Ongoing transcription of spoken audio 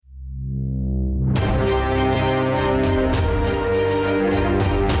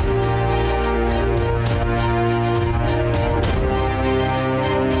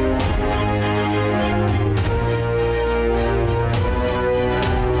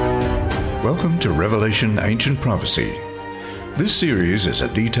Welcome to Revelation Ancient Prophecy. This series is a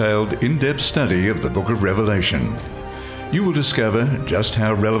detailed, in-depth study of the book of Revelation. You will discover just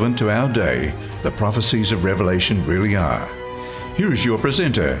how relevant to our day the prophecies of Revelation really are. Here is your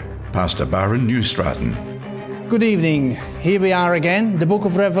presenter, Pastor Byron Newstraten. Good evening. Here we are again, the book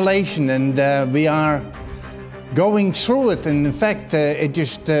of Revelation, and we are going through it. And in fact, it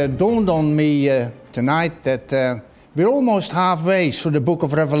just dawned on me tonight that we're almost halfway through the book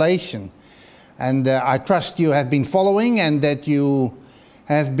of Revelation. And I trust you have been following and that you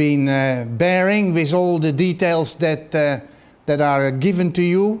have been bearing with all the details that are given to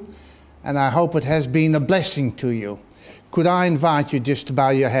you. And I hope it has been a blessing to you. Could I invite you just to bow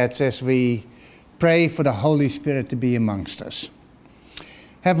your heads as we pray for the Holy Spirit to be amongst us.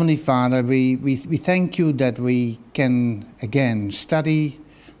 Heavenly Father, we thank you that we can again study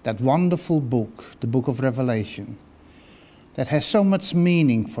that wonderful book, the book of Revelation, that has so much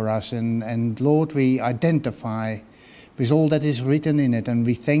meaning for us. And Lord, we identify with all that is written in it. And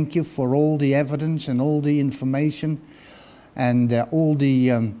we thank you for all the evidence and all the information and all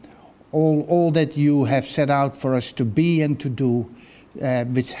that you have set out for us to be and to do,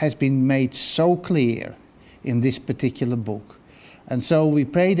 which has been made so clear in this particular book. And so we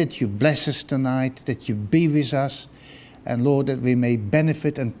pray that you bless us tonight, that you be with us, and Lord, that we may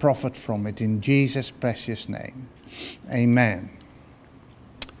benefit and profit from it in Jesus' precious name. Amen.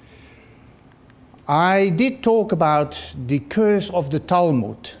 I did talk about the curse of the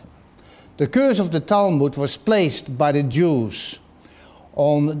Talmud. The curse of the Talmud was placed by the Jews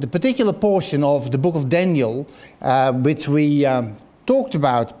on the particular portion of the book of Daniel, which we talked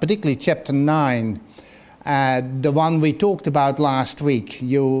about, particularly chapter 9, the one we talked about last week.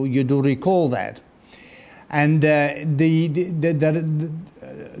 You do recall that. And the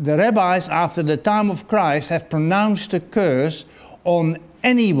rabbis, after the time of Christ, have pronounced a curse on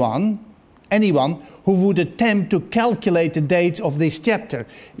anyone who would attempt to calculate the dates of this chapter.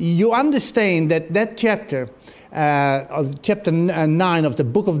 You understand that chapter, chapter 9 of the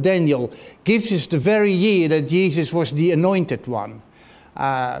book of Daniel, gives us the very year that Jesus was the anointed one.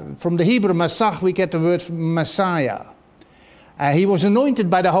 From the Hebrew Masach, we get the word Messiah. He was anointed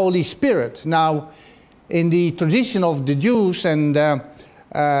by the Holy Spirit. Now, in the tradition of the Jews and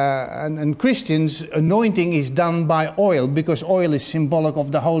Christians, anointing is done by oil, because oil is symbolic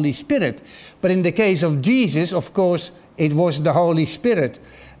of the Holy Spirit. But in the case of Jesus, of course, it was the Holy Spirit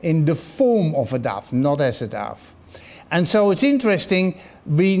in the form of a dove, not as a dove. And so it's interesting,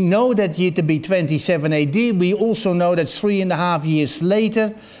 we know that year to be 27 AD. We also know that 3.5 years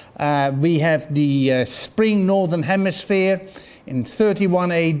later, we have the spring northern hemisphere in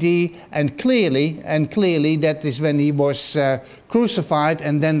 31 AD, and clearly that is when he was crucified,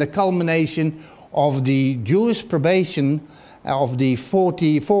 and then the culmination of the Jewish probation of the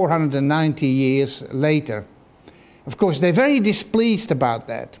 490 years later. Of course, they're very displeased about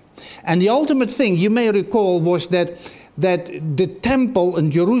that. And the ultimate thing, you may recall, was that the temple in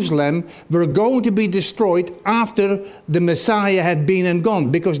Jerusalem were going to be destroyed after the Messiah had been and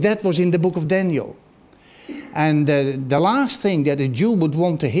gone, because that was in the book of Daniel. And the last thing that a Jew would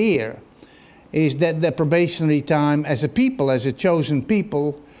want to hear is that the probationary time as a people, as a chosen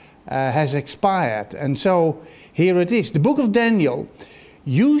people, has expired. And so here it is. The book of Daniel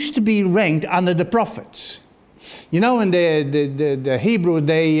used to be ranked under the prophets. You know, in the Hebrew,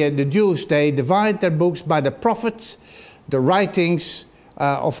 the Jews, they divide their books by the prophets, the writings,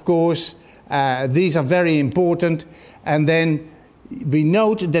 of course. These are very important. And then we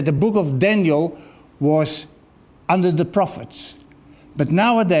note that the book of Daniel was under the prophets. But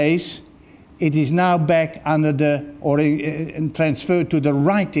nowadays, it is now back under transferred to the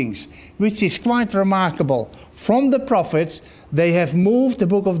writings, which is quite remarkable. From the prophets, they have moved the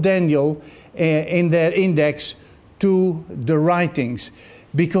book of Daniel in their index to the writings,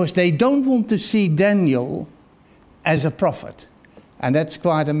 because they don't want to see Daniel as a prophet. And that's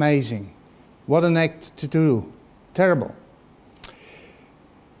quite amazing. What an act to do. Terrible.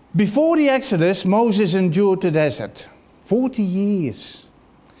 Before the Exodus, Moses endured the desert. 40 years.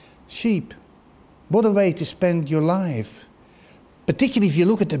 Sheep. What a way to spend your life. Particularly if you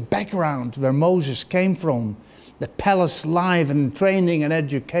look at the background where Moses came from. The palace life and training and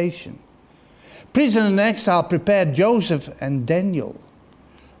education. Prison and exile prepared Joseph and Daniel.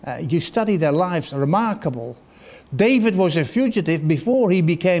 You study their lives, remarkable. David was a fugitive before he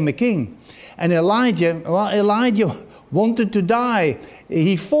became a king. And Elijah wanted to die.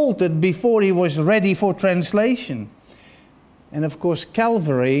 He faltered before he was ready for translation. And of course,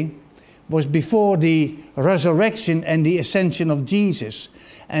 Calvary was before the resurrection and the ascension of Jesus.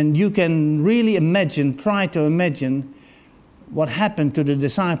 And you can really try to imagine what happened to the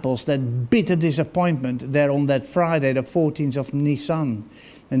disciples, that bitter disappointment there on that Friday, the 14th of Nisan,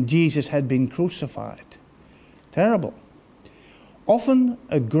 and Jesus had been crucified. Terrible. Often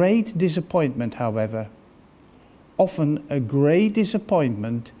a great disappointment, however,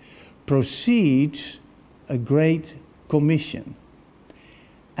 precedes a great commission.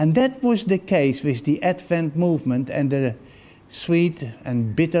 And that was the case with the Advent movement and the sweet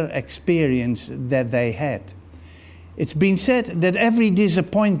and bitter experience that they had. It's been said that every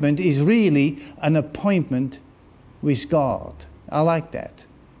disappointment is really an appointment with God. I like that,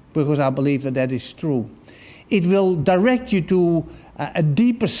 because I believe that that is true. It will direct you to a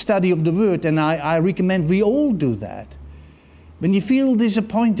deeper study of the Word, and I recommend we all do that. When you feel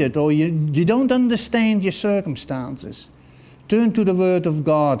disappointed or you don't understand your circumstances, turn to the Word of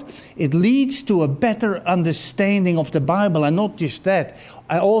God. It leads to a better understanding of the Bible, and not just that,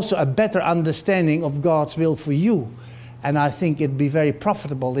 also a better understanding of God's will for you. And I think it'd be very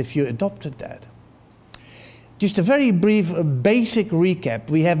profitable if you adopted that. Just a very brief basic recap.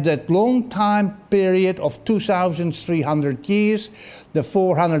 We have that long time period of 2,300 years, the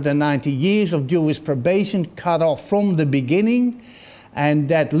 490 years of Jewish probation cut off from the beginning. And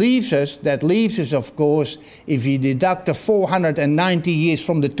that leaves us, of course, if you deduct the 490 years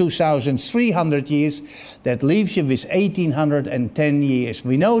from the 2,300 years, that leaves you with 1,810 years.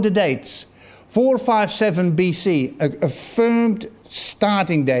 We know the dates. 457 BC, a affirmed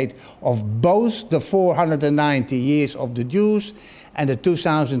starting date of both the 490 years of the Jews and the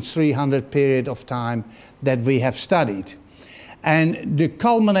 2,300 period of time that we have studied. And the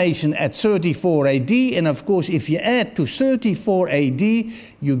culmination at 34 AD, and of course if you add to 34 AD,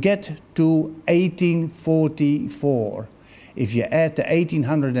 you get to 1844. If you add the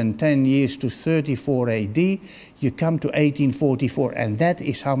 1,810 years to 34 AD, you come to 1844, and that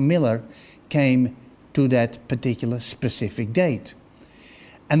is how Miller came to that particular specific date.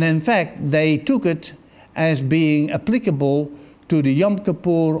 And in fact, they took it as being applicable to the Yom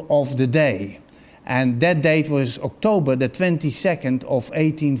Kippur of the day. And that date was October the 22nd of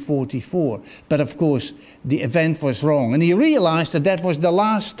 1844. But of course, the event was wrong. And he realized that that was the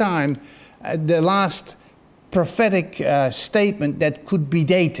last time, the last prophetic statement that could be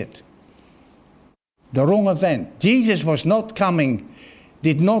dated. The wrong event. Jesus was not coming,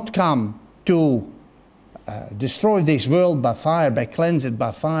 did not come to destroy this world by fire, by cleanse it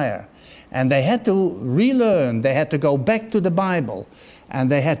by fire. And they had to relearn, they had to go back to the Bible,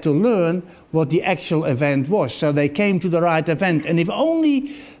 and they had to learn what the actual event was. So they came to the right event. And if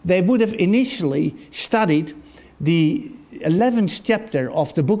only they would have initially studied the 11th chapter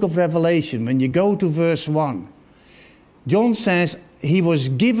of the book of Revelation, when you go to verse 1, John says he was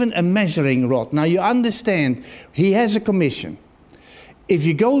given a measuring rod. Now you understand, he has a commission. If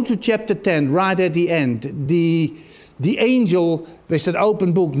you go to chapter 10, right at the end, the angel with that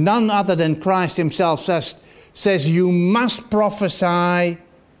open book, none other than Christ himself, says you must prophesy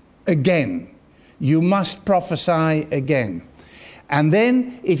again. You must prophesy again. And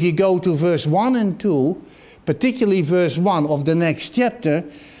then if you go to verse 1 and 2, particularly verse 1 of the next chapter,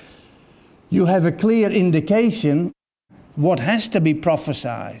 you have a clear indication what has to be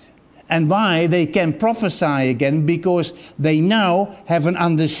prophesied. And why they can prophesy again, because they now have an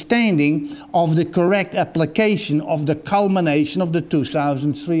understanding of the correct application of the culmination of the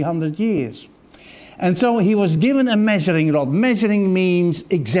 2,300 years. And so he was given a measuring rod. Measuring means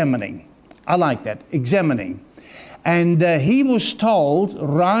examining. I like that, examining. And he was told,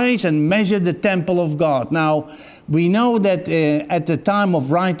 rise and measure the temple of God. Now, we know that at the time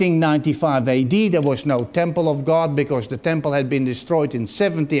of writing, 95 AD, there was no temple of God because the temple had been destroyed in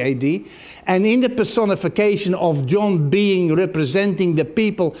 70 AD. And in the personification of John being representing the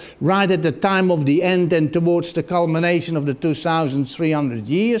people right at the time of the end and towards the culmination of the 2,300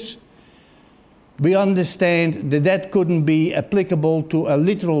 years, we understand that that couldn't be applicable to a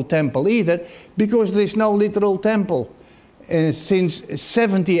literal temple either, because there is no literal temple since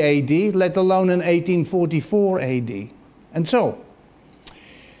 70 AD, let alone in 1844 AD. And so,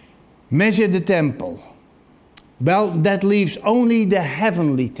 measure the temple. Well, that leaves only the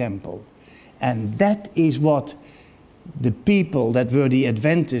heavenly temple. And that is what the people that were the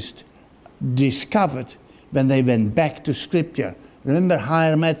Adventists discovered when they went back to Scripture. Remember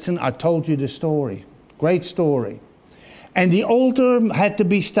Hiram Edson? I told you the story. Great story. And the altar had to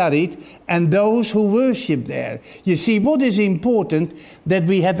be studied, and those who worship there. You see, what is important, that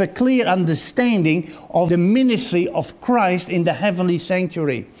we have a clear understanding of the ministry of Christ in the heavenly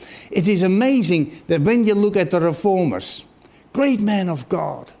sanctuary. It is amazing that when you look at the Reformers, great men of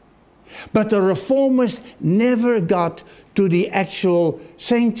God, but the Reformers never got to the actual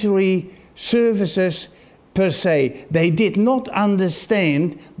sanctuary services per se. They did not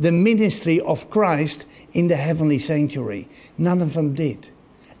understand the ministry of Christ in the heavenly sanctuary. None of them did.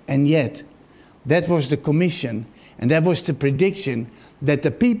 And yet, that was the commission, and that was the prediction that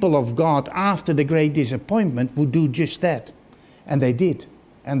the people of God, after the great disappointment, would do just that. And they did.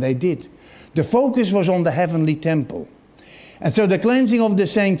 And they did. The focus was on the heavenly temple. And so the cleansing of the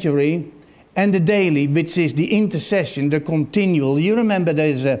sanctuary and the daily, which is the intercession, the continual. You remember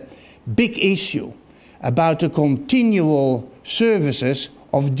there's a big issue about the continual services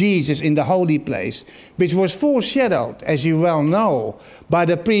of Jesus in the holy place, which was foreshadowed, as you well know, by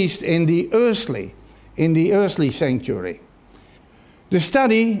the priest in the earthly sanctuary. The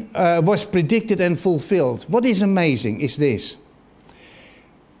study was predicted and fulfilled. What is amazing is this.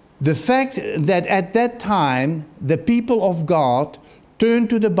 The fact that at that time, the people of God turned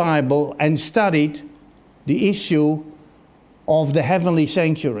to the Bible and studied the issue of the heavenly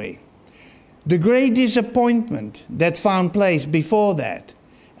sanctuary. The great disappointment that found place before that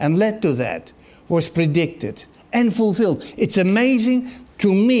and led to that was predicted and fulfilled. It's amazing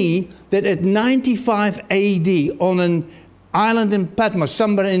to me that at 95 AD on an island in Patmos,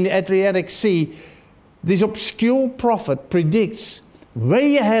 somewhere in the Adriatic Sea, this obscure prophet predicts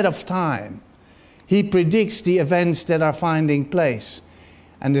way ahead of time. He predicts the events that are finding place.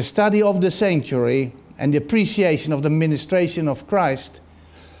 And the study of the sanctuary and the appreciation of the ministration of Christ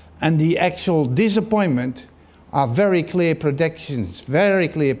and the actual disappointment are very clear predictions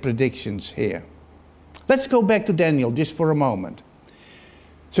here. Let's go back to Daniel just for a moment.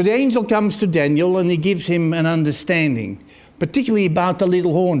 So the angel comes to Daniel and he gives him an understanding, particularly about the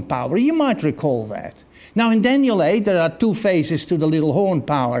little horn power. You might recall that. Now in Daniel 8 there are two phases to the little horn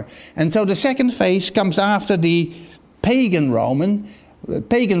power. And so the second phase comes after the pagan Rome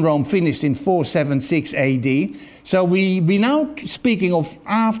finished in 476 AD. So we now speaking of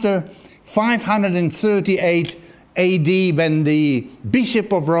after 538 AD, when the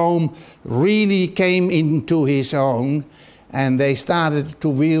Bishop of Rome really came into his own and they started to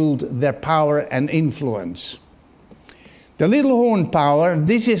wield their power and influence. The little horn power,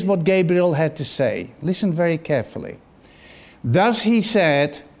 this is what Gabriel had to say. Listen very carefully. Thus he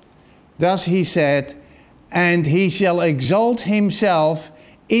said, and he shall exalt himself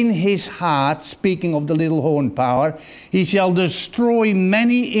in his heart, speaking of the little horn power. He shall destroy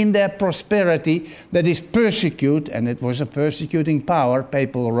many in their prosperity, that is persecute, and it was a persecuting power,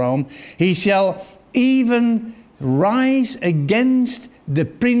 papal Rome. He shall even rise against the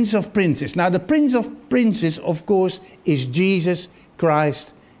Prince of Princes. Now the Prince of Princes, of course, is Jesus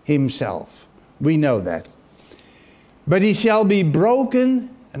Christ himself. We know that. But he shall be broken,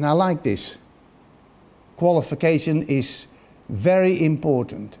 and I like this. Qualification is very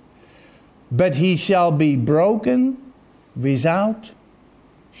important. But he shall be broken without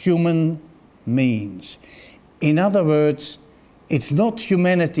human means. In other words, it's not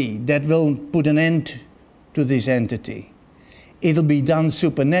humanity that will put an end to this entity. It'll be done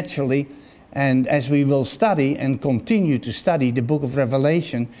supernaturally, and as we will study and continue to study the book of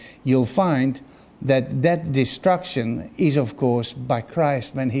Revelation, you'll find that that destruction is, of course, by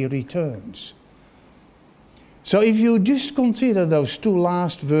Christ when he returns. So if you just consider those two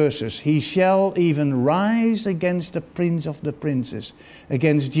last verses, he shall even rise against the Prince of the Princes,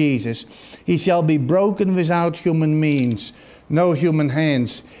 against Jesus. He shall be broken without human means, no human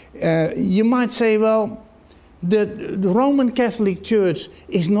hands. You might say, well, the Roman Catholic Church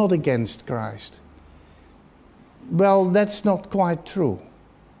is not against Christ. Well, that's not quite true.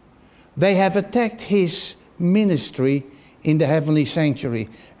 They have attacked his ministry in the heavenly sanctuary.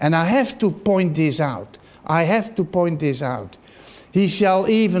 And I have to point this out. He shall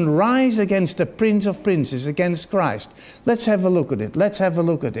even rise against the Prince of Princes, against Christ. Let's have a look at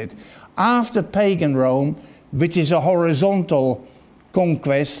it. After pagan Rome, which is a horizontal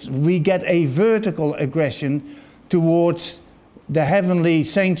conquest, we get a vertical aggression towards the heavenly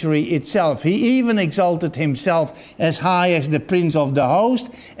sanctuary itself. He even exalted himself as high as the Prince of the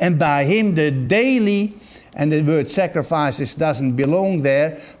host, and by him the daily, and the word sacrifices doesn't belong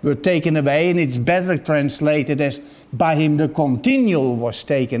there, were taken away, and it's better translated as by him the continual was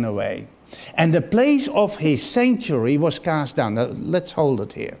taken away. And the place of his sanctuary was cast down. Now, let's hold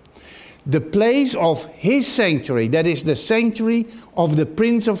it here. The place of his sanctuary, that is the sanctuary of the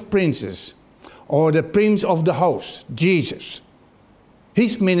Prince of Princes, or the Prince of the host, Jesus,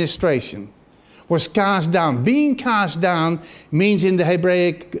 his ministration was cast down. Being cast down means in the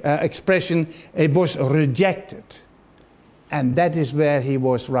Hebraic expression, it was rejected. And that is where he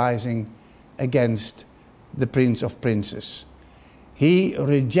was rising against the Prince of Princes. He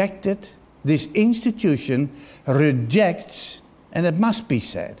rejected, this institution rejects, and it must be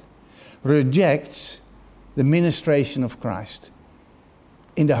said, rejects the ministration of Christ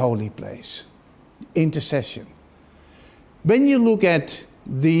in the holy place. Intercession. When you look at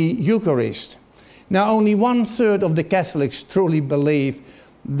the Eucharist, now only 1/3 of the Catholics truly believe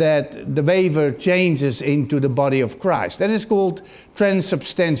that the wafer changes into the body of Christ. That is called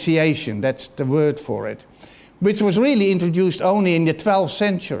transubstantiation. That's the word for it. Which was really introduced only in the 12th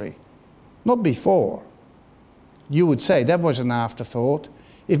century. Not before. You would say that was an afterthought.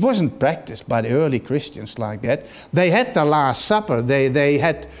 It wasn't practiced by the early Christians like that. They had the Last Supper. They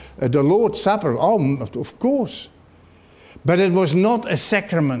had the Lord's Supper. Oh, of course. But it was not a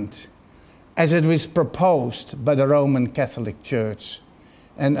sacrament as it was proposed by the Roman Catholic Church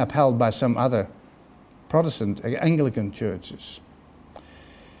and upheld by some other Protestant Anglican churches.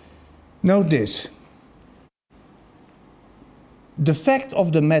 Note this. The fact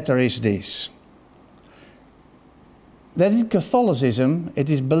of the matter is this. That in Catholicism it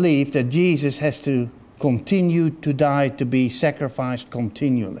is believed that Jesus has to continue to die, to be sacrificed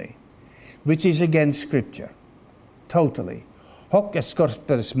continually, which is against Scripture, totally. Hoc est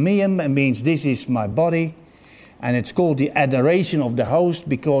corpus meum means this is my body, and it's called the adoration of the host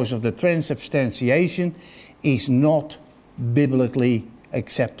because of the transubstantiation is not biblically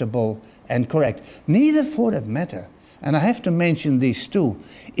acceptable and correct. Neither, for that matter, and I have to mention this too,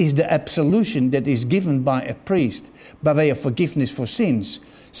 is the absolution that is given by a priest by way of forgiveness for sins.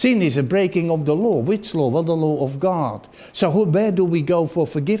 Sin is a breaking of the law. Which law? Well, the law of God. So where do we go for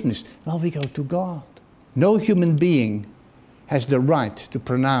forgiveness? Well, we go to God. No human being has the right to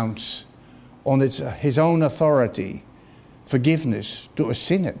pronounce on his own authority forgiveness to a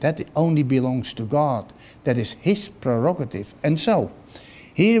sinner. That only belongs to God. That is his prerogative. And so,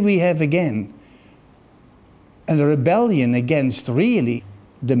 here we have again a rebellion against really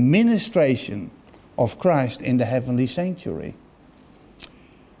the ministration of Christ in the heavenly sanctuary.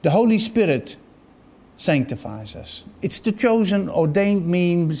 The Holy Spirit sanctifies us. It's the chosen, ordained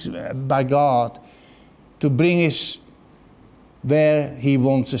means by God to bring us where He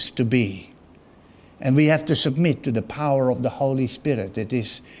wants us to be. And we have to submit to the power of the Holy Spirit. It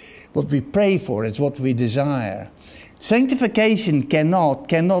is what we pray for. It's what we desire. Sanctification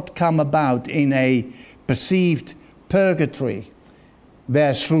cannot come about in a perceived purgatory,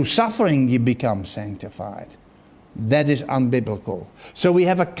 where through suffering you become sanctified. That is unbiblical. So we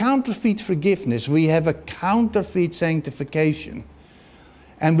have a counterfeit forgiveness, we have a counterfeit sanctification,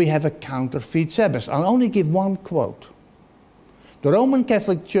 and we have a counterfeit Sabbath. I'll only give one quote. The Roman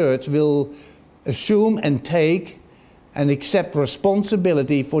Catholic Church will assume and take and accept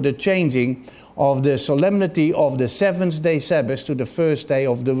responsibility for the changing of the solemnity of the seventh-day Sabbath to the first day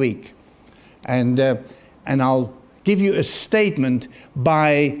of the week. And I'll give you a statement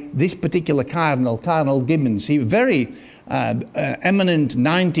by this particular Cardinal Gibbons. He was a very eminent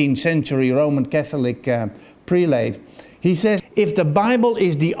 19th century Roman Catholic prelate. He says, if the Bible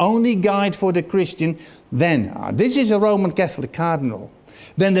is the only guide for the Christian, then, this is a Roman Catholic cardinal,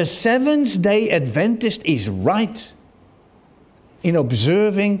 then the Seventh-day Adventist is right in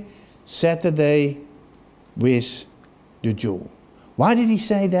observing Saturday with the Jew. Why did he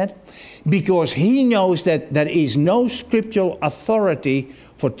say that? Because he knows that there is no scriptural authority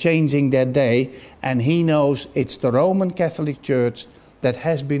for changing that day, and he knows it's the Roman Catholic Church that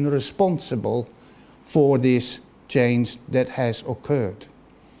has been responsible for this change that has occurred,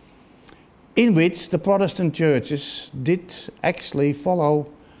 in which the Protestant churches did actually follow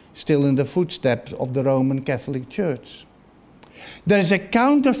still in the footsteps of the Roman Catholic Church. There is a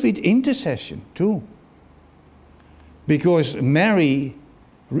counterfeit intercession too, because Mary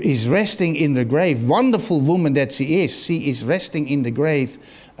is resting in the grave. Wonderful woman that she is resting in the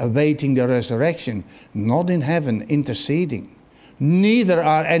grave, awaiting the resurrection, not in heaven, interceding. Neither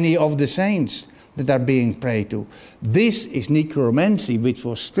are any of the saints that are being prayed to. This is necromancy, which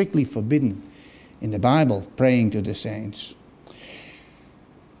was strictly forbidden in the Bible, praying to the saints.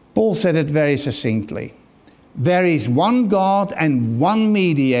 Paul said it very succinctly. There is one God and one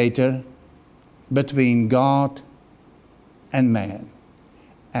mediator between God and man.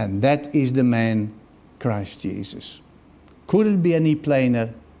 And that is the man, Christ Jesus. Could it be any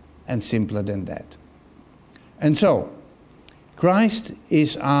plainer and simpler than that? And so, Christ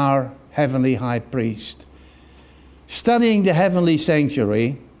is our heavenly high priest. Studying the heavenly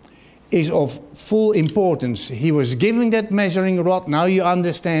sanctuary is of full importance. He was given that measuring rod, now you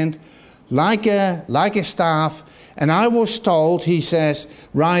understand, like a staff. And I was told, he says,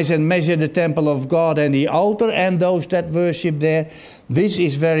 rise and measure the temple of God and the altar and those that worship there. This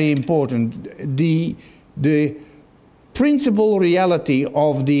is very important. The principal reality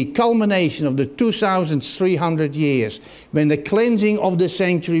of the culmination of the 2,300 years, when the cleansing of the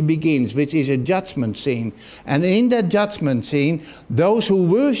sanctuary begins, which is a judgment scene. And in that judgment scene, those who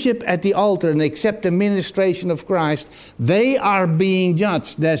worship at the altar and accept the ministration of Christ, they are being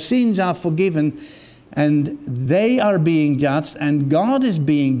judged. Their sins are forgiven, and they are being judged, and God is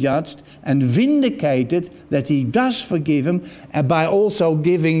being judged and vindicated that he does forgive them, by also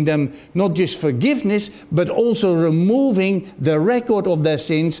giving them not just forgiveness, but also removing the record of their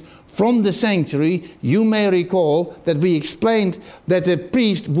sins from the sanctuary. You may recall that we explained that the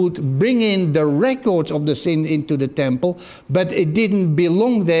priest would bring in the records of the sin into the temple, but it didn't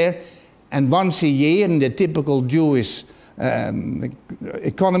belong there. And once a year, in the typical Jewish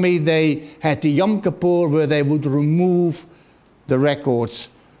economy, they had the Yom Kippur, where they would remove the records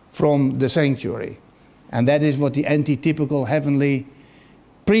from the sanctuary. And that is what the anti-typical heavenly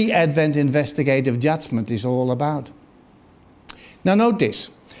pre-Advent investigative judgment is all about. Now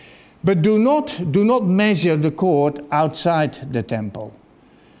notice, but do not measure the court outside the temple.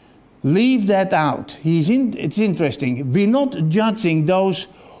 Leave that out. It's interesting. We're not judging those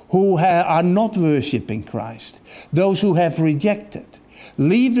who are not worshipping Christ, those who have rejected.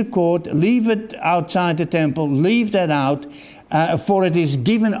 Leave the court, leave it outside the temple, leave that out, for it is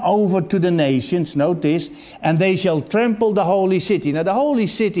given over to the nations, note this, and they shall trample the holy city. Now the holy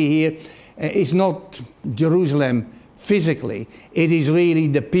city here is not Jerusalem physically, it is really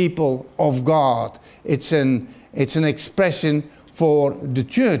the people of God. It's an expression for the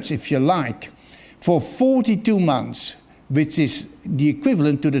church, if you like. For 42 months, which is the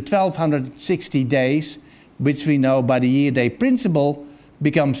equivalent to the 1260 days, which we know by the year-day principle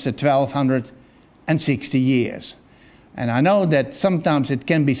becomes the 1260 years. And I know that sometimes it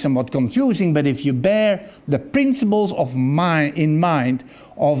can be somewhat confusing, but if you bear the principles in mind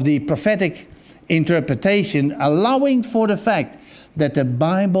of the prophetic interpretation, allowing for the fact that the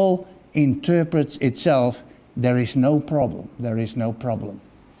Bible interprets itself, there is no problem. There is no problem.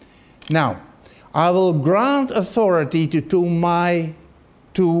 Now, I will grant authority to my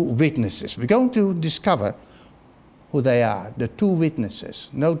two witnesses. We're going to discover who they are, the two witnesses.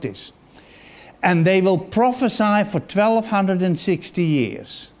 Notice. And they will prophesy for 1260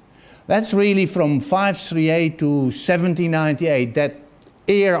 years. That's really from 538 to 1798, that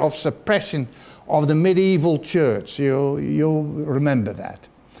era of suppression of the medieval church. You remember that.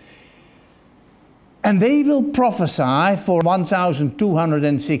 And they will prophesy for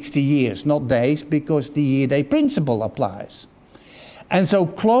 1,260 years, not days, because the year-day principle applies. And so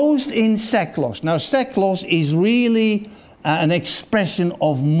clothed in sackcloth. Now sackcloth is really an expression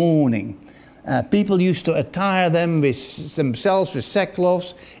of mourning. People used to attire themselves with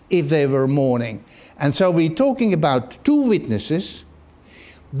sackcloths if they were mourning. And so we're talking about two witnesses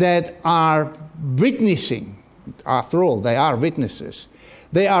that are witnessing. After all, they are witnesses.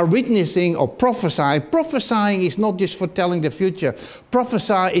 They are witnessing or prophesying. Prophesying is not just for telling the future.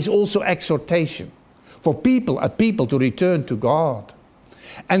 Prophesy is also exhortation for people to return to God.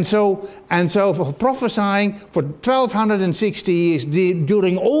 And so for prophesying for 1260 years,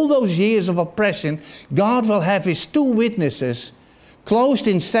 during all those years of oppression, God will have his two witnesses clothed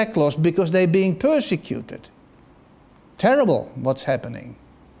in sackcloth because they're being persecuted. Terrible what's happening.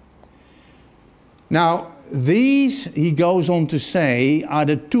 Now, these, he goes on to say, are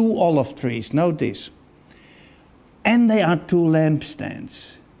the two olive trees. Note this. And they are two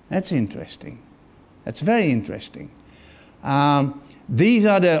lampstands. That's interesting. That's very interesting. These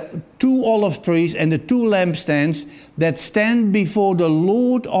are the two olive trees and the two lampstands that stand before the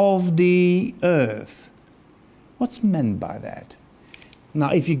Lord of the earth. What's meant by that?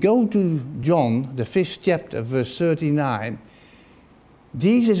 Now, if you go to John, the 5th chapter, verse 39,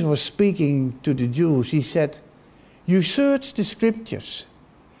 Jesus was speaking to the Jews. He said, you search the scriptures,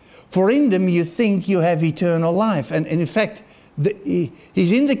 for in them you think you have eternal life. And in fact,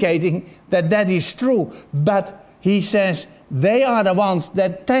 he's indicating that is true. But he says, they are the ones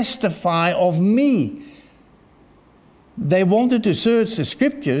that testify of me. They wanted to search the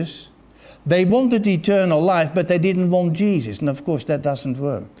scriptures. They wanted eternal life, but they didn't want Jesus. And of course, that doesn't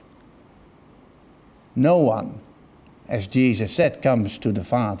work. No one, as Jesus said, comes to the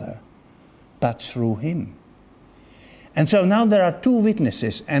Father, but through him. And so now there are two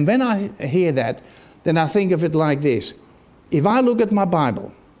witnesses. And when I hear that, then I think of it like this. If I look at my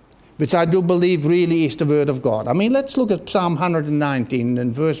Bible, which I do believe really is the Word of God. I mean, let's look at Psalm 119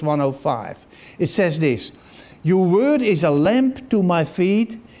 and verse 105. It says this, your word is a lamp to my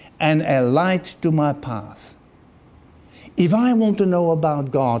feet and a light to my path. If I want to know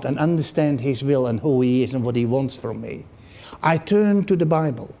about God and understand his will and who he is and what he wants from me, I turn to the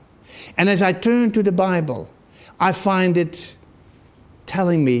Bible. And as I turn to the Bible, I find it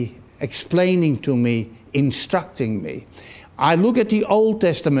telling me, explaining to me, instructing me. I look at the Old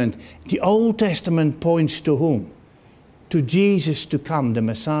Testament. The Old Testament points to whom? To Jesus to come, the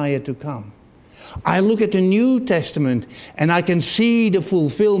Messiah to come. I look at the New Testament and I can see the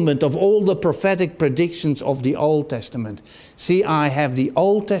fulfillment of all the prophetic predictions of the Old Testament. See, I have the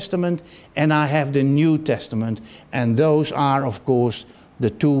Old Testament and I have the New Testament. And those are, of course,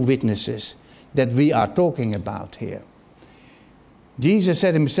 the two witnesses that we are talking about here. Jesus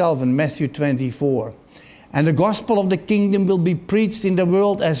said himself in Matthew 24, and the gospel of the kingdom will be preached in the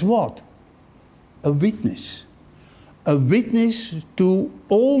world as what? A witness. A witness to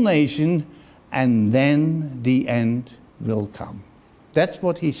all nations, and then the end will come. That's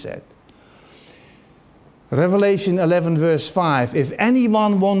what he said. Revelation 11 verse 5, if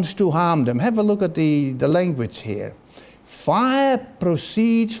anyone wants to harm them, have a look at the language here. Fire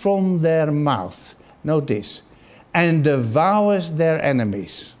proceeds from their mouth. Note this. And devours their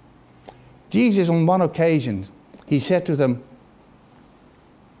enemies. Jesus, on one occasion, he said to them,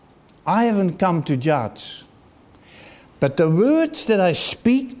 I haven't come to judge, but the words that I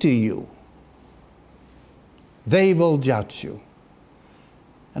speak to you, they will judge you.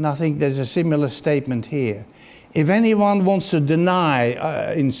 And I think there's a similar statement here. If anyone wants to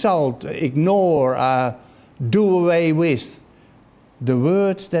deny, insult, ignore, do away with the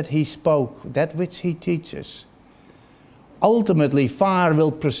words that he spoke, that which he teaches, ultimately fire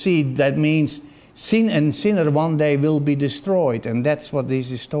will proceed. That means sin and sinner one day will be destroyed. And that's what this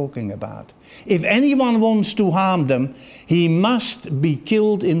is talking about. If anyone wants to harm them, he must be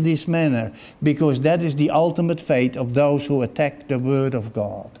killed in this manner, because that is the ultimate fate of those who attack the word of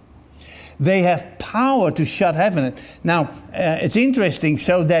God. They have power to shut heaven. Now, it's interesting,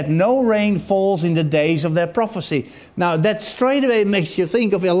 so that no rain falls in the days of their prophecy. Now, that straight away makes you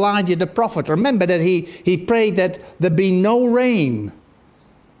think of Elijah the prophet. Remember that he prayed that there be no rain.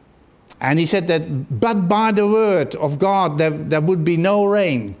 And he said that, but by the word of God, there would be no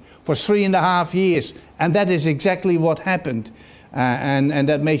rain for 3.5 years. And that is exactly what happened. And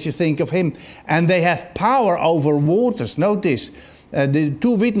that makes you think of him. And they have power over waters. Notice. The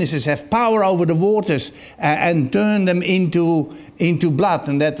two witnesses have power over the waters and turn them into blood.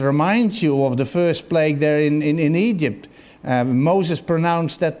 And that reminds you of the first plague there in Egypt. Moses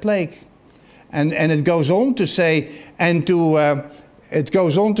pronounced that plague. And it goes on to say, and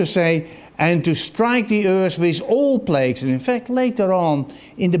to strike the earth with all plagues. And in fact, later on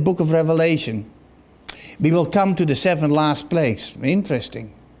in the book of Revelation, we will come to the 7 last plagues.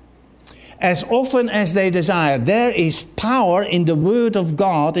 Interesting. As often as they desire, there is power in the word of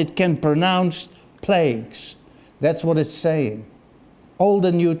God. It can pronounce plagues. That's what it's saying. Old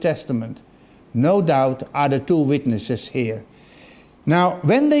and New Testament, no doubt, are the two witnesses here. Now,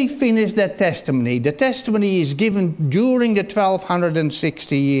 when they finish that testimony, the testimony is given during the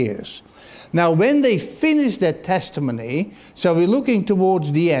 1260 years. Now, when they finish that testimony, so we're looking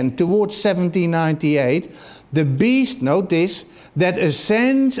towards the end, towards 1798, the beast, note this, that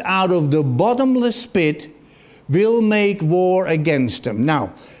ascends out of the bottomless pit will make war against them.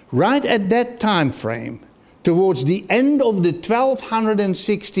 Now, right at that time frame, towards the end of the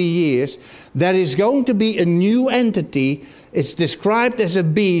 1260 years, there is going to be a new entity. It's described as a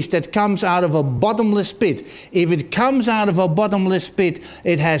beast that comes out of a bottomless pit. If it comes out of a bottomless pit,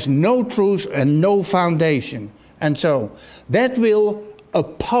 it has no truth and no foundation. And so that will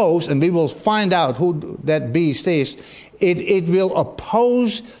oppose, and we will find out who that beast is. It will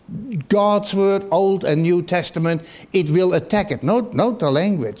oppose God's word, Old and New Testament. It will attack it. Note the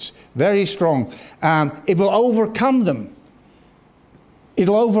language, very strong. It will overcome them.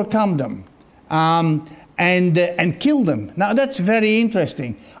 It'll overcome them and kill them. Now that's very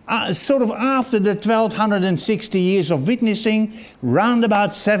interesting. Sort of after the 1260 years of witnessing, round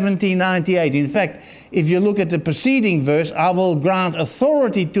about 1798. In fact, if you look at the preceding verse, I will grant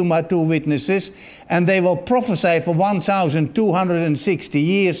authority to my two witnesses, and they will prophesy for 1260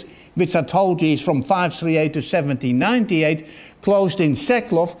 years, which I told you is from 538 to 1798, closed in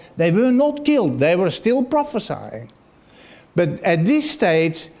sackcloth. They were not killed. They were still prophesying. But at this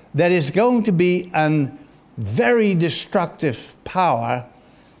stage, there is going to be a very destructive power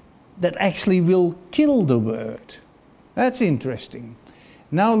that actually will kill the word. That's interesting.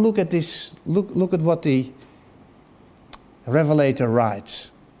 Now look at this. Look at what the Revelator writes.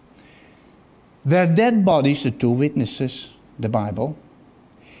 Their dead bodies, the two witnesses, the Bible,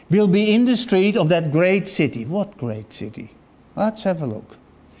 will be in the street of that great city. What great city? Let's have a look.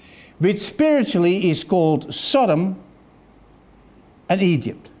 Which spiritually is called Sodom and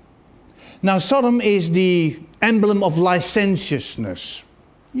Egypt. Now Sodom is the emblem of licentiousness.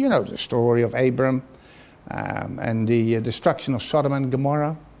 You know the story of Abram and the destruction of Sodom and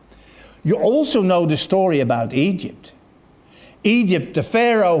Gomorrah. You also know the story about Egypt. Egypt, the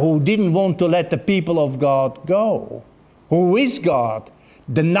Pharaoh who didn't want to let the people of God go, who is God,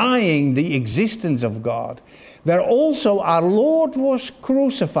 denying the existence of God, where also our Lord was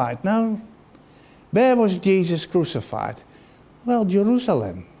crucified. Now, where was Jesus crucified? Well,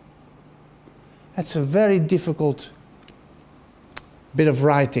 Jerusalem. That's a very difficult bit of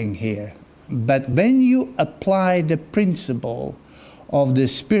writing here. But when you apply the principle of the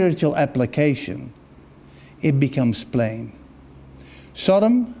spiritual application, it becomes plain.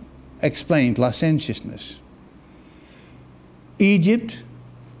 Sodom explained licentiousness. Egypt,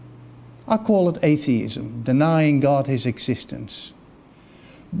 I call it atheism, denying God his existence.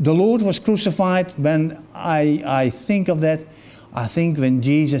 The Lord was crucified. When I think of that, I think when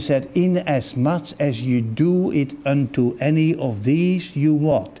Jesus said, "Inasmuch as you do it unto any of these, you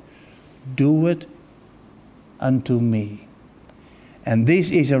what? Do it unto me." And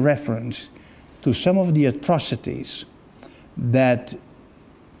this is a reference to some of the atrocities that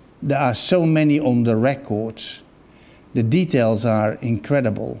there are so many on the records. The details are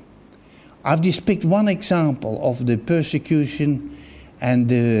incredible. I've just picked one example of the persecution and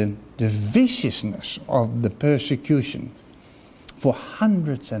the viciousness of the persecution for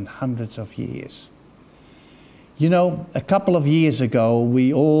hundreds and hundreds of years. You know, a couple of years ago,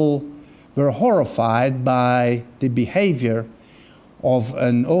 we all were horrified by the behavior of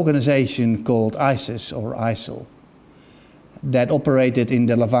an organization called ISIS or ISIL that operated in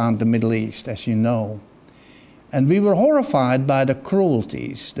the Levant, the Middle East, as you know. And we were horrified by the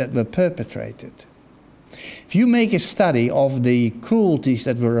cruelties that were perpetrated. If you make a study of the cruelties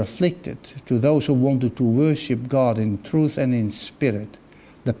that were inflicted to those who wanted to worship God in truth and in spirit,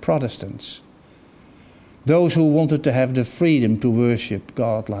 the Protestants, those who wanted to have the freedom to worship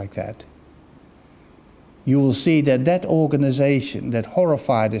God like that, you will see that that organization that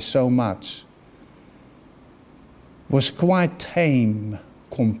horrified us so much was quite tame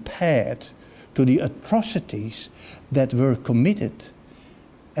compared to the atrocities that were committed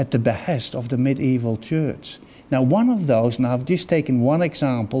at the behest of the medieval church. Now, one of those, and I've just taken one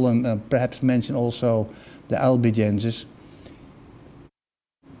example and perhaps mention also the Albigenses.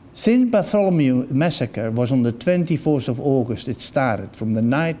 St. Bartholomew massacre was on the 24th of August. It started from the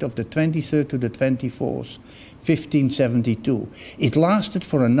night of the 23rd to the 24th, 1572. It lasted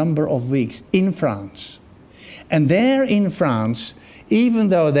for a number of weeks in France. And there in France, even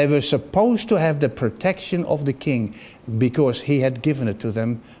though they were supposed to have the protection of the king because he had given it to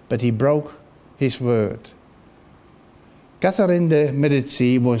them, but he broke his word. Catherine de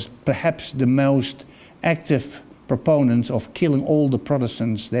Medici was perhaps the most active proponent of killing all the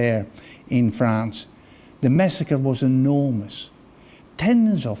Protestants there in France. The massacre was enormous.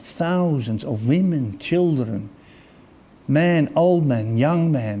 Tens of thousands of women, children, men, old men,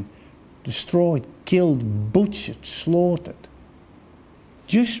 young men, destroyed, killed, butchered, slaughtered,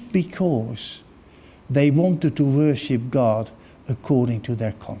 just because they wanted to worship God according to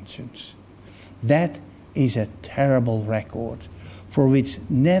their conscience. That is a terrible record for which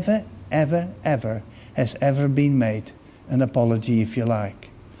never, ever, ever has ever been made an apology, if you like.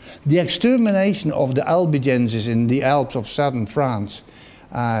 The extermination of the Albigenses in the Alps of southern France,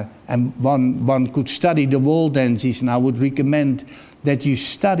 and one could study the Waldenses, and I would recommend that you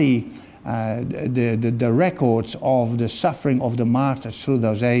study the records of the suffering of the martyrs through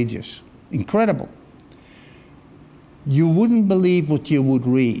those ages. Incredible. You wouldn't believe what you would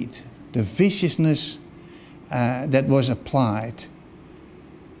read, the viciousness that was applied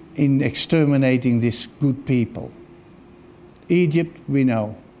in exterminating these good people. Egypt, we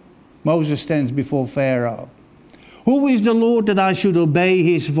know. Moses stands before Pharaoh. Who is the Lord that I should obey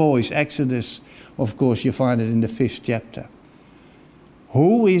his voice? Exodus, of course, you find it in the 5th chapter.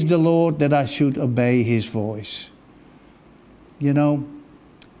 Who is the Lord that I should obey his voice? You know,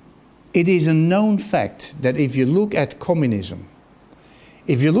 it is a known fact that if you look at communism,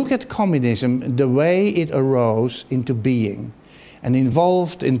 the way it arose into being and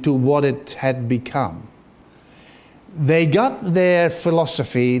evolved into what it had become, they got their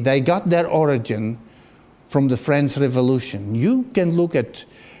philosophy, they got their origin from the French Revolution. You can look at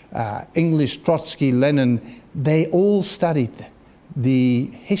English, Trotsky, Lenin, they all studied the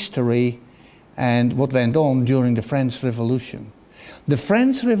history and what went on during the French Revolution. The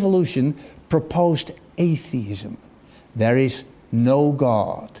French Revolution proposed atheism. There is no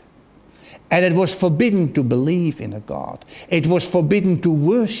God. And it was forbidden to believe in a God. It was forbidden to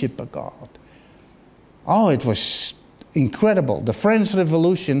worship a God. Oh, it was incredible. The French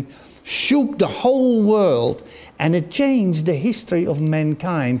Revolution shook the whole world, and it changed the history of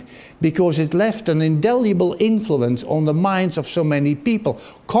mankind because it left an indelible influence on the minds of so many people.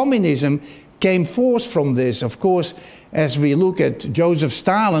 Communism came forth from this. Of course, as we look at Joseph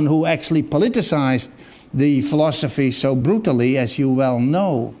Stalin, who actually politicized the philosophy so brutally, as you well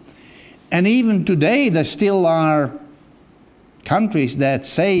know. And even today, there still are countries that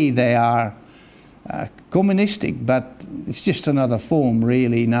say they are communistic, but it's just another form,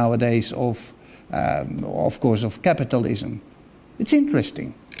 really, nowadays of course, of capitalism. It's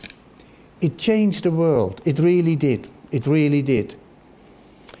interesting. It changed the world. It really did. It really did.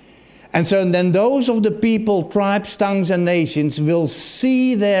 And so then those of the people, tribes, tongues, and nations will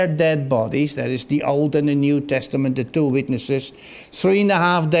see their dead bodies. That is the Old and the New Testament, the two witnesses.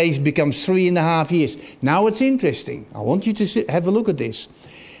 3.5 days becomes 3.5 years. Now it's interesting. I want you to have a look at this.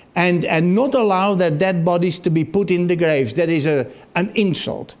 And not allow their dead bodies to be put in the graves. That is an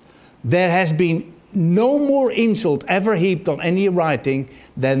insult. There has been no more insult ever heaped on any writing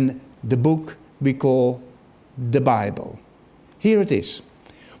than the book we call the Bible. Here it is.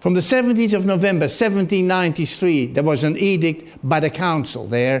 From the 17th of November 1793, there was an edict by the council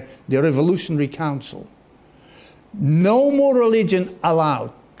there, the Revolutionary Council. No more religion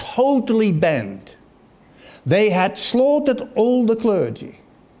allowed, totally banned. They had slaughtered all the clergy.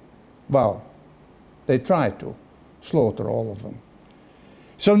 Well, they tried to slaughter all of them.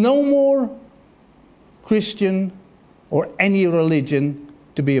 So no more Christian or any religion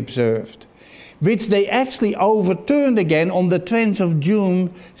to be observed, which they actually overturned again on the 10th of June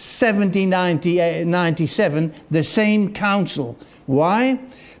 1797, the same council. Why?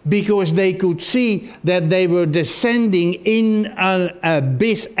 Because they could see that they were descending in an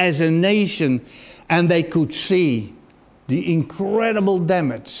abyss as a nation, and they could see the incredible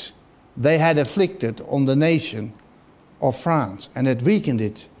damage they had inflicted on the nation of France, and it weakened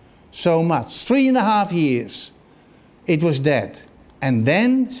it so much. 3.5 years it was dead, and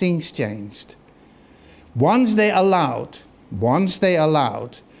then things changed. Once they allowed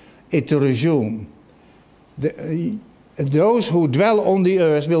it to resume, those who dwell on the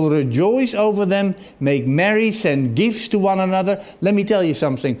earth will rejoice over them, make merry, send gifts to one another. Let me tell you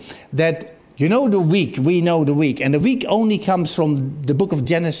something, that you know the week, we know the week, and the week only comes from the book of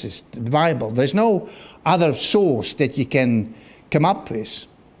Genesis, the Bible. There's no other source that you can come up with.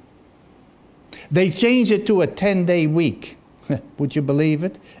 They changed it to a 10-day week. Would you believe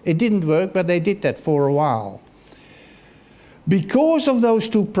it? It didn't work, but they did that for a while. Because of those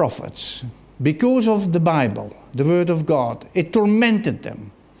two prophets, because of the Bible, the Word of God, it tormented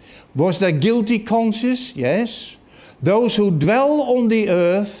them. Was there guilty conscience? Yes. Those who dwell on the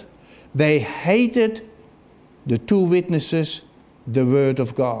earth, they hated the two witnesses, the Word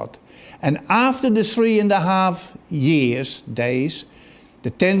of God. And after the 3.5 days, the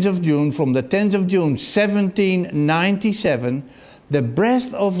 10th of June, from the 10th of June 1797, the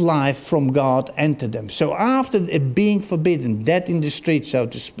breath of life from God entered them. So after it being forbidden, dead in the street, so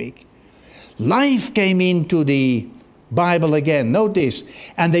to speak, life came into the Bible again. Notice,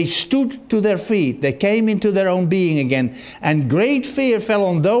 and they stood to their feet. They came into their own being again. And great fear fell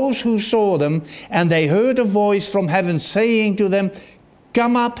on those who saw them, and they heard a voice from heaven saying to them,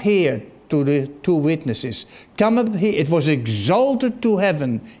 "Come up here," to the two witnesses. "Come up here." It was exalted to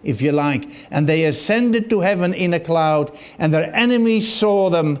heaven, if you like. And they ascended to heaven in a cloud, and their enemies saw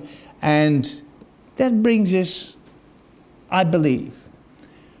them. And that brings us, I believe,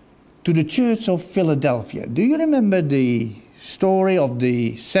 to the church of Philadelphia. Do you remember the story of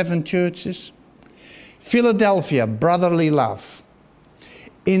the 7 churches? Philadelphia, brotherly love.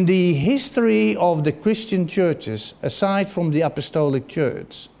 In the history of the Christian churches, aside from the apostolic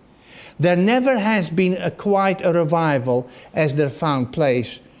church, there never has been quite a revival as there found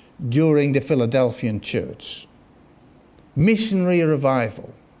place during the Philadelphian church. Missionary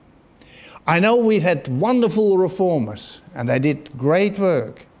revival. I know we've had wonderful reformers, and they did great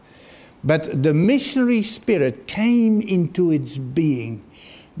work. But the missionary spirit came into its being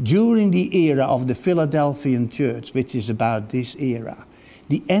during the era of the Philadelphian church, which is about this era.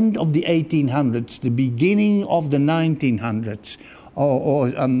 The end of the 1800s, the beginning of the 1900s,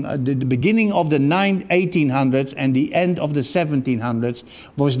 the beginning of the 1800s and the end of the 1700s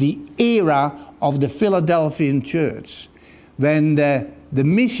was the era of the Philadelphian church, when the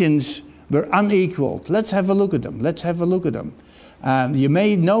missions were unequaled. Let's have a look at them. You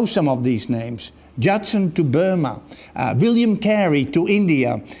may know some of these names. Judson to Burma, William Carey to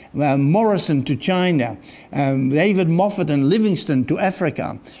India, Morrison to China, David Moffat and Livingston to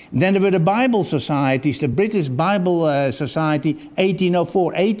Africa. Then there were the Bible societies, the British Bible Society 1804,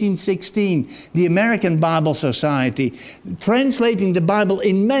 1816, the American Bible Society, translating the Bible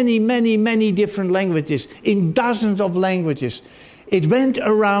in many, many, many different languages, in dozens of languages. It went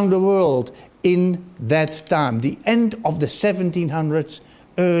around the world in that time, the end of the 1700s,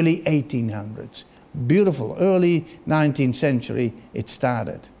 early 1800s. Beautiful, early 19th century it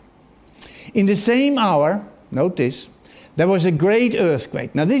started. In the same hour, notice, there was a great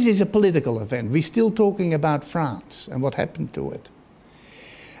earthquake. Now this is a political event. We're still talking about France and what happened to it.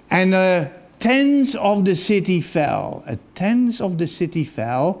 And tens of the city fell. Tens of the city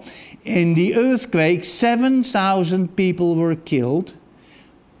fell. In the earthquake, 7,000 people were killed.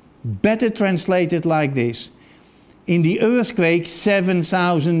 Better translated like this. In the earthquake,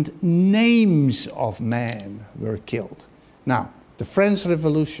 7,000 names of men were killed. Now, the French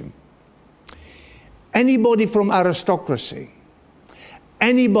Revolution. Anybody from aristocracy,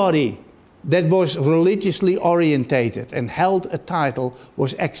 anybody that was religiously orientated and held a title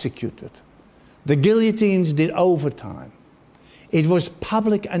was executed. The guillotines did overtime. It was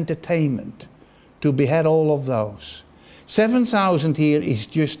public entertainment to behead all of those. 7,000 here is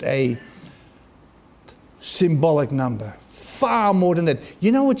just a symbolic number. Far more than that.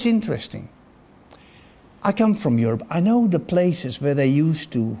 You know what's interesting? I come from Europe. I know the places where they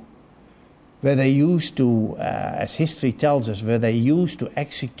used to, as history tells us, where they used to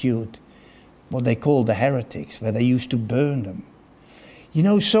execute what they call the heretics, where they used to burn them. You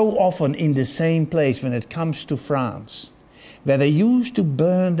know, so often in the same place when it comes to France, where they used to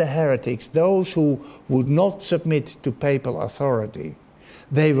burn the heretics, those who would not submit to papal authority,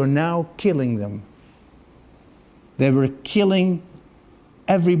 they were now killing them. They were killing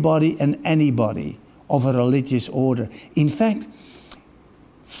everybody and anybody of a religious order. In fact,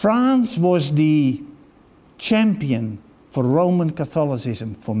 France was the champion for Roman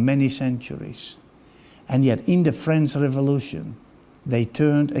Catholicism for many centuries. And yet in the French Revolution, they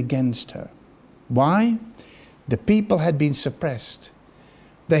turned against her. Why? The people had been suppressed.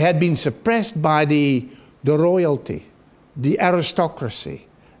 They had been suppressed by the royalty, the aristocracy,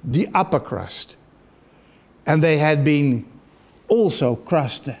 the upper crust. And they had been also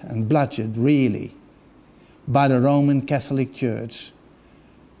crushed and bludgeoned, really, by the Roman Catholic Church.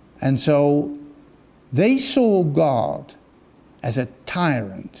 And so they saw God as a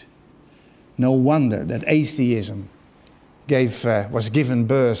tyrant. No wonder that atheism was given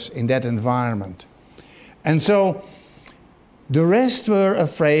birth in that environment. And so the rest were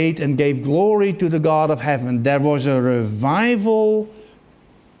afraid and gave glory to the God of heaven. There was a revival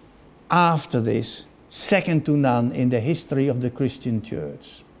after this, second to none in the history of the Christian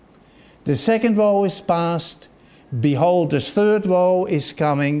church. The second woe is past. Behold, the third woe is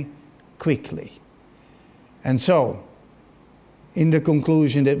coming quickly. And so, in the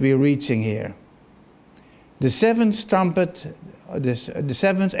conclusion that we're reaching here, the seventh trumpet, the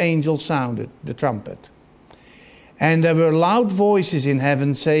seventh angel sounded the trumpet. And there were loud voices in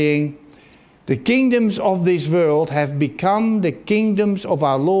heaven saying, the kingdoms of this world have become the kingdoms of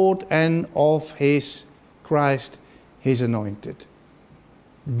our Lord and of his Christ, his anointed.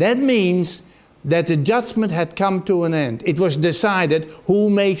 That means that the judgment had come to an end. It was decided who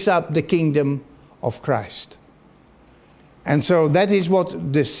makes up the kingdom of Christ. And so that is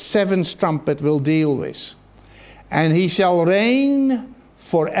what the seventh trumpet will deal with. And he shall reign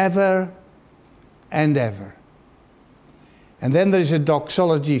forever and ever. And then there is a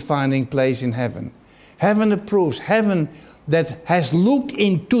doxology finding place in heaven. Heaven approves. Heaven that has looked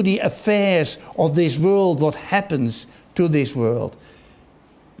into the affairs of this world, what happens to this world.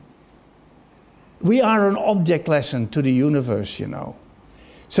 We are an object lesson to the universe, you know.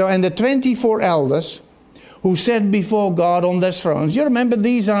 So, and the 24 elders who sat before God on their thrones, you remember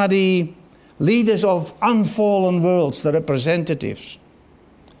these are the leaders of unfallen worlds, the representatives.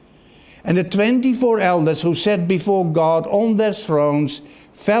 And the 24 elders who sat before God on their thrones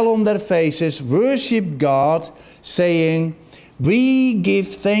fell on their faces, worshipped God, saying, we give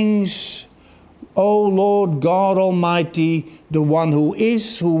thanks, O Lord God Almighty, the one who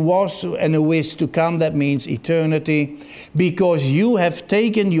is, who was, and who is to come, that means eternity, because you have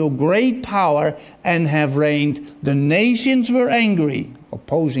taken your great power and have reigned. The nations were angry,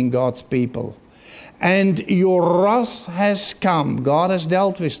 opposing God's people. And your wrath has come. God has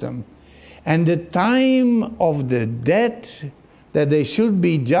dealt with them. And the time of the dead, that they should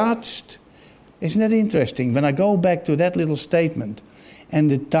be judged. Isn't that interesting? When I go back to that little statement, and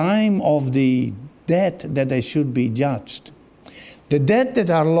the time of the dead, that they should be judged. The dead that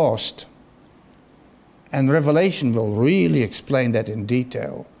are lost, and Revelation will really explain that in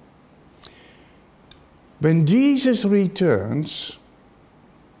detail. When Jesus returns,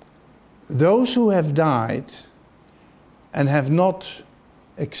 those who have died and have not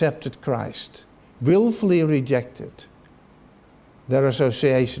accepted Christ, willfully rejected their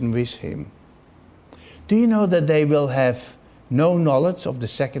association with him, do you know that they will have no knowledge of the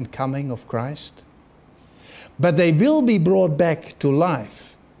second coming of Christ? But they will be brought back to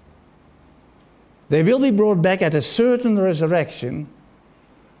life. They will be brought back at a certain resurrection,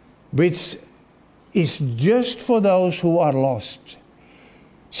 which is just for those who are lost,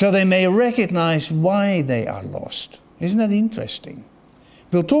 so they may recognize why they are lost. Isn't that interesting?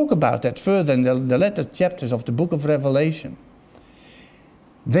 We'll talk about that further in the latter chapters of the book of Revelation.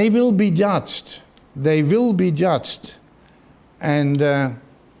 They will be judged. They will be judged. And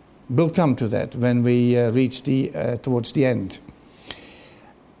we'll come to that when we reach towards the end.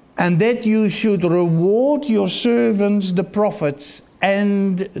 And that you should reward your servants, the prophets,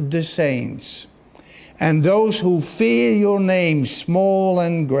 and the saints, and those who fear your name, small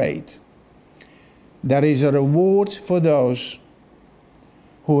and great. There is a reward for those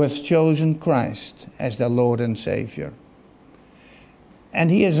who have chosen Christ as their Lord and Savior.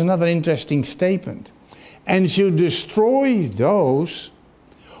 And here's another interesting statement. And should destroy those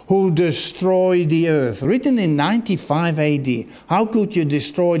who destroy the earth. Written in 95 AD. How could you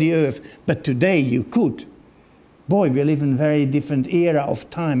destroy the earth? But today you could. Boy, we live in a very different era of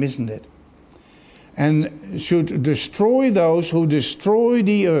time, isn't it? And should destroy those who destroy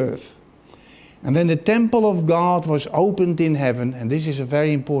the earth. And then the temple of God was opened in heaven. And this is a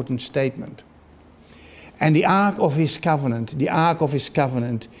very important statement. And the ark of his covenant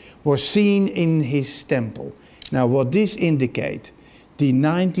was seen in his temple. Now what this indicates, the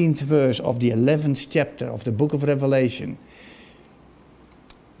 19th verse of the 11th chapter of the book of Revelation,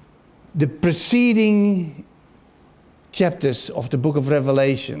 the preceding chapters of the book of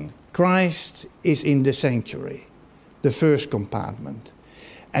Revelation, Christ is in the sanctuary, the first compartment.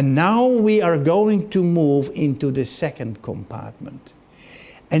 And now we are going to move into the second compartment.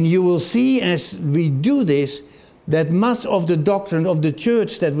 And you will see as we do this, that much of the doctrine of the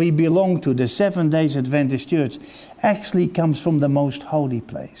church that we belong to, the Seventh-day Adventist Church, actually comes from the most holy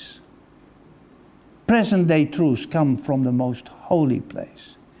place. Present-day truths come from the most holy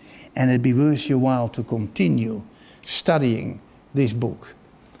place. And it'd be worth your while to continue studying this book.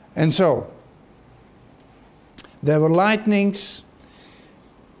 And so, there were lightnings,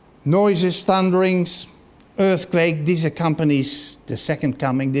 noises, thunderings, earthquake. This accompanies the second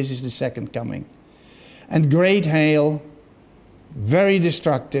coming. This is the second coming. And great hail, very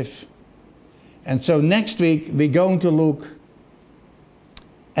destructive. And so next week we're going to look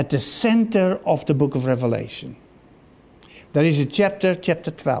at the center of the book of Revelation. There is a chapter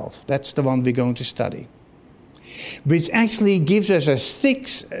 12. That's the one we're going to study. Which actually gives us a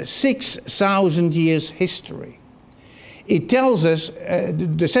 6,000 years history. It tells us,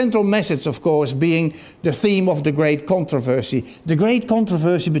 the central message, of course, being the theme of the great controversy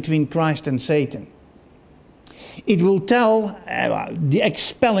between Christ and Satan. It will tell the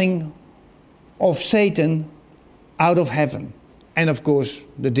expelling of Satan out of heaven. And, of course,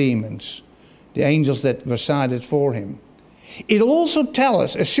 the demons, the angels that were sided for him. It will also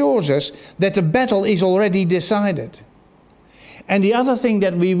assures us that the battle is already decided. And the other thing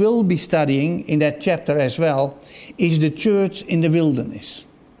that we will be studying in that chapter as well is the church in the wilderness.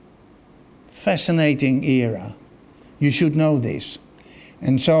 Fascinating era. You should know this.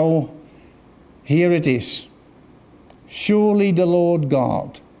 And so, here it is. Surely the Lord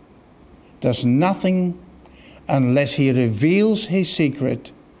God does nothing unless he reveals his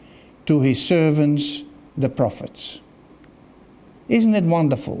secret to his servants, the prophets. Isn't it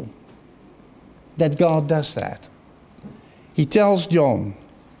wonderful that God does that? He tells John.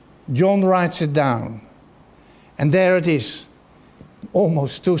 John writes it down. And there it is.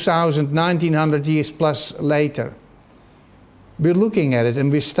 Almost 1900 years plus later. We're looking at it and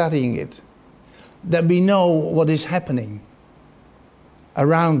we're studying it. That we know what is happening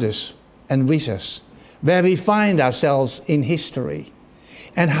around us and with us. Where we find ourselves in history.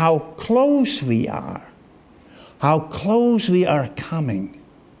 And how close we are. How close we are coming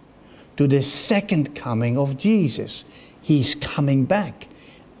to the second coming of Jesus. He's coming back.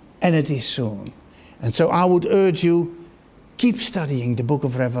 And it is soon. And so I would urge you, keep studying the book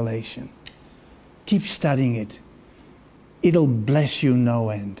of Revelation. Keep studying it. It'll bless you no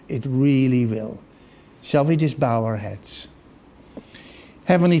end. It really will. Shall we just bow our heads?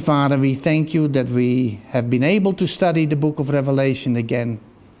 Heavenly Father, we thank you that we have been able to study the book of Revelation again.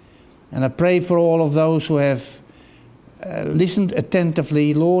 And I pray for all of those who have listened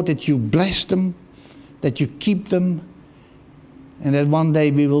attentively, Lord, that you bless them, that you keep them, and that one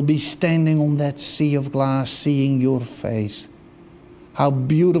day we will be standing on that sea of glass, seeing your face. How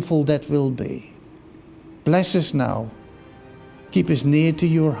beautiful that will be. Bless us now. Keep us near to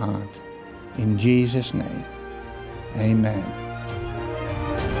your heart. In Jesus' name, amen.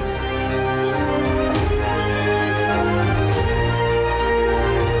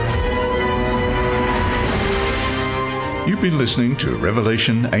 You've been listening to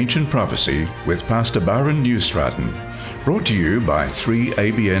Revelation Ancient Prophecy with Pastor Byron Newstraten, brought to you by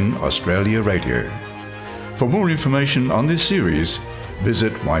 3ABN Australia Radio. For more information on this series,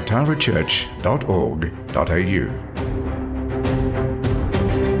 visit waitarachurch.org.au.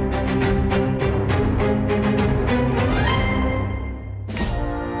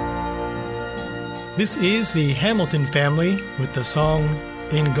 This is the Hamilton family with the song,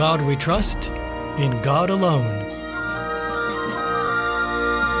 In God We Trust, in God Alone.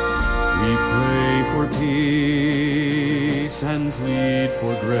 We pray for peace and plead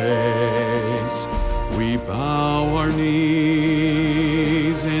for grace. We bow our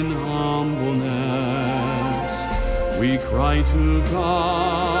knees in humbleness. We cry to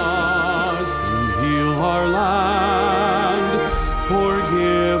God to heal our land,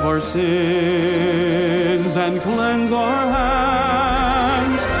 forgive our sins and cleanse our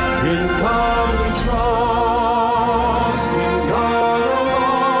hands. In God we trust, in God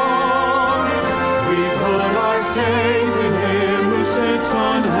alone. We put our faith in Him who sits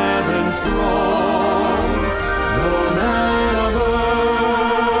on heaven's throne. No man of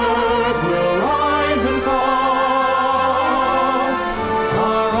earth will rise and fall.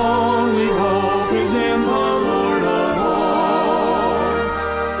 Our only hope is in the Lord of all.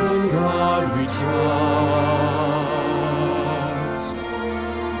 In God we trust,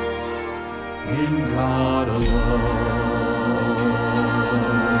 in God alone.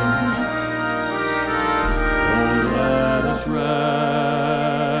 Oh, let us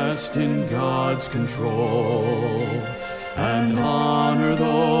rest in God's control and honor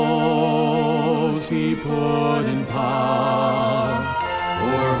those He put in power.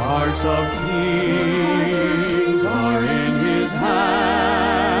 For hearts of kings are in His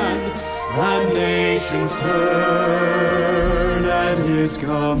hand, and nations turn at His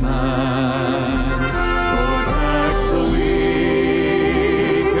command. Protect the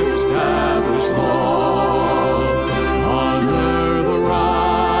weak, establish law, honor the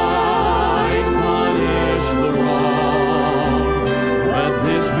right, punish the wrong. Let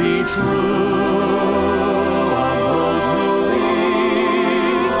this be true of those who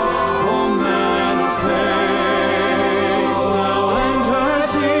lead. O men of faith, now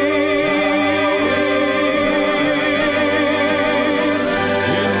intercede.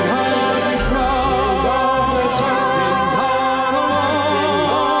 In God we trust, in God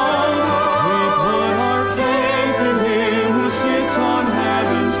alone. We put our faith in Him who sits on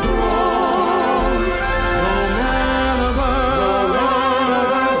heaven's throne. No man of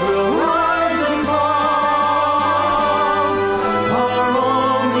earth will rise and fall. Our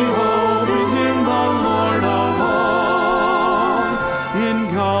only hope is in the Lord of all. In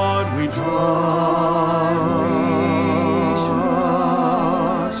God we trust,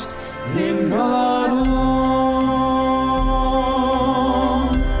 in God alone.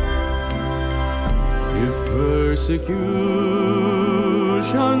 If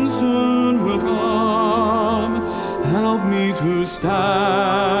persecution soon will come, help me to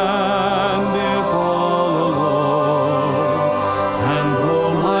stand if all alone. And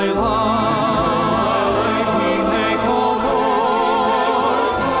though my life He may call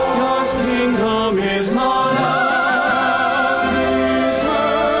forth, God's kingdom is not of this earth.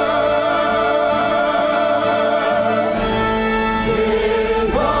 In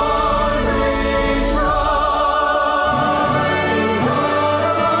God we trust, in God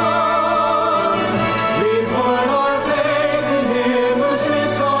alone. We put our faith in Him who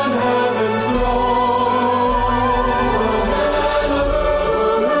sits on heaven.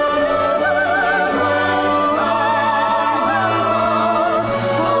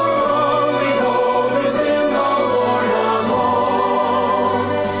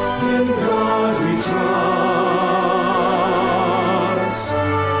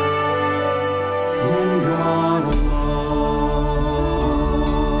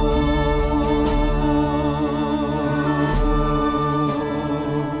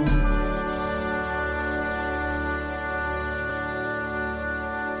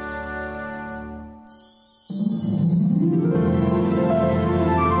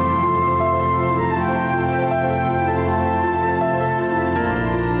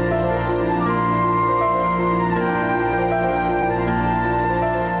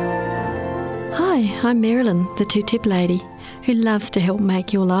 I'm Marilyn, the two-tip lady, who loves to help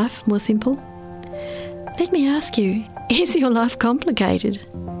make your life more simple. Let me ask you, is your life complicated?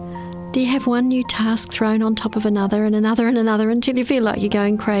 Do you have one new task thrown on top of another and another and another until you feel like you're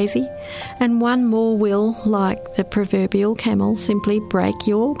going crazy? And one more will, like the proverbial camel, simply break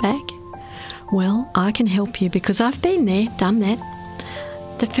your back? Well, I can help you because I've been there, done that.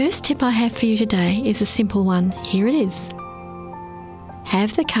 The first tip I have for you today is a simple one. Here it is.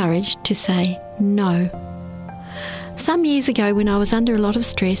 Have the courage to say no. Some years ago, when I was under a lot of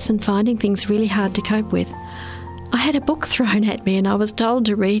stress and finding things really hard to cope with, I had a book thrown at me and I was told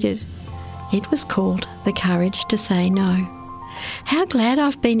to read it. It was called The Courage to Say No. How glad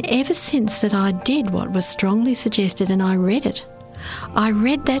I've been ever since that I did what was strongly suggested and I read it. I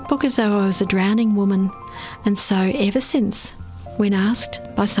read that book as though I was a drowning woman, and so ever since, when asked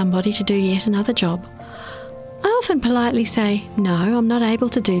by somebody to do yet another job, I often politely say, no, I'm not able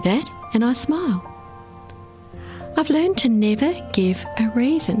to do that, and I smile. I've learned to never give a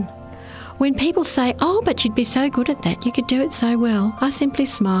reason. When people say, oh, but you'd be so good at that, you could do it so well, I simply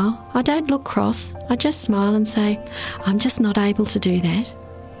smile. I don't look cross. I just smile and say, I'm just not able to do that.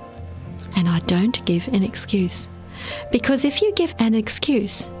 And I don't give an excuse. Because if you give an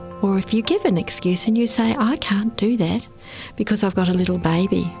excuse, or if you give an excuse and you say, I can't do that because I've got a little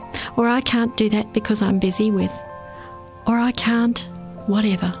baby, or I can't do that because I'm busy with, or I can't,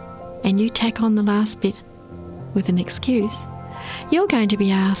 whatever, and you tack on the last bit with an excuse, you're going to be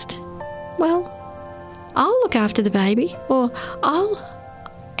asked, well, I'll look after the baby, or I'll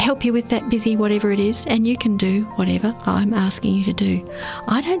help you with that busy whatever it is, and you can do whatever I'm asking you to do.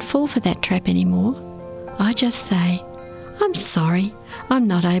 I don't fall for that trap anymore. I just say, I'm sorry, I'm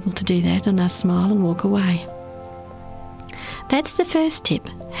not able to do that, and I smile and walk away. That's the first tip.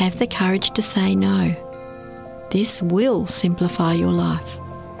 Have the courage to say no. This will simplify your life.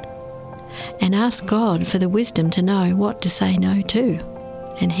 And ask God for the wisdom to know what to say no to,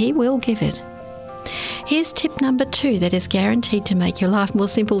 and He will give it. Here's tip number 2 that is guaranteed to make your life more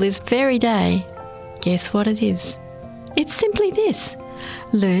simple this very day. Guess what it is? It's simply this.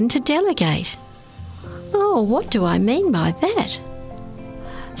 Learn to delegate. Oh, what do I mean by that?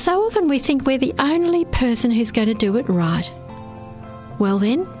 So often we think we're the only person who's going to do it right. Well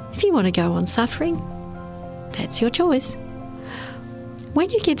then, if you want to go on suffering, that's your choice. When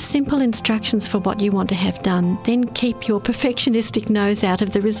you give simple instructions for what you want to have done, then keep your perfectionistic nose out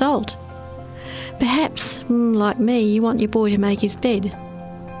of the result. Perhaps, like me, you want your boy to make his bed.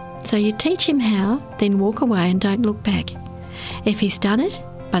 So you teach him how, then walk away and don't look back. If he's done it,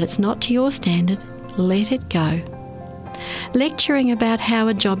 but it's not to your standard, let it go. Lecturing about how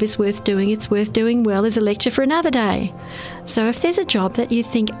a job is worth doing, it's worth doing well, is a lecture for another day. So if there's a job that you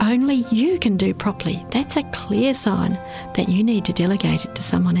think only you can do properly, that's a clear sign that you need to delegate it to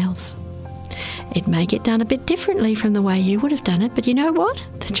someone else. It may get done a bit differently from the way you would have done it, but you know what?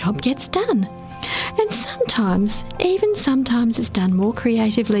 The job gets done. And sometimes it's done more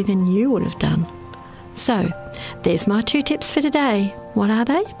creatively than you would have done. So, there's my 2 tips for today. What are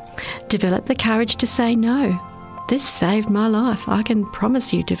they? Develop the courage to say no. This saved my life. I can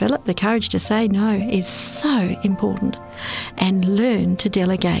promise you, develop the courage to say no is so important. And learn to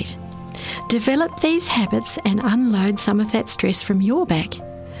delegate. Develop these habits and unload some of that stress from your back.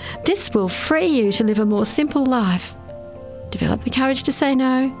 This will free you to live a more simple life. Develop the courage to say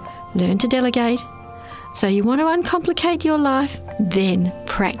no. Learn to delegate. So you want to uncomplicate your life? Then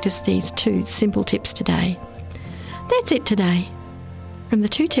practice these 2 simple tips today. That's it today. From the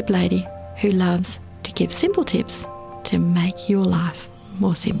 2-tip lady who loves to give simple tips to make your life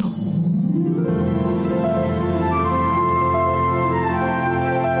more simple.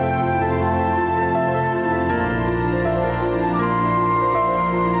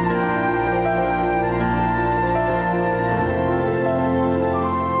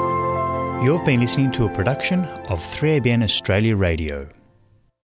 You've been listening to a production of 3ABN Australia Radio.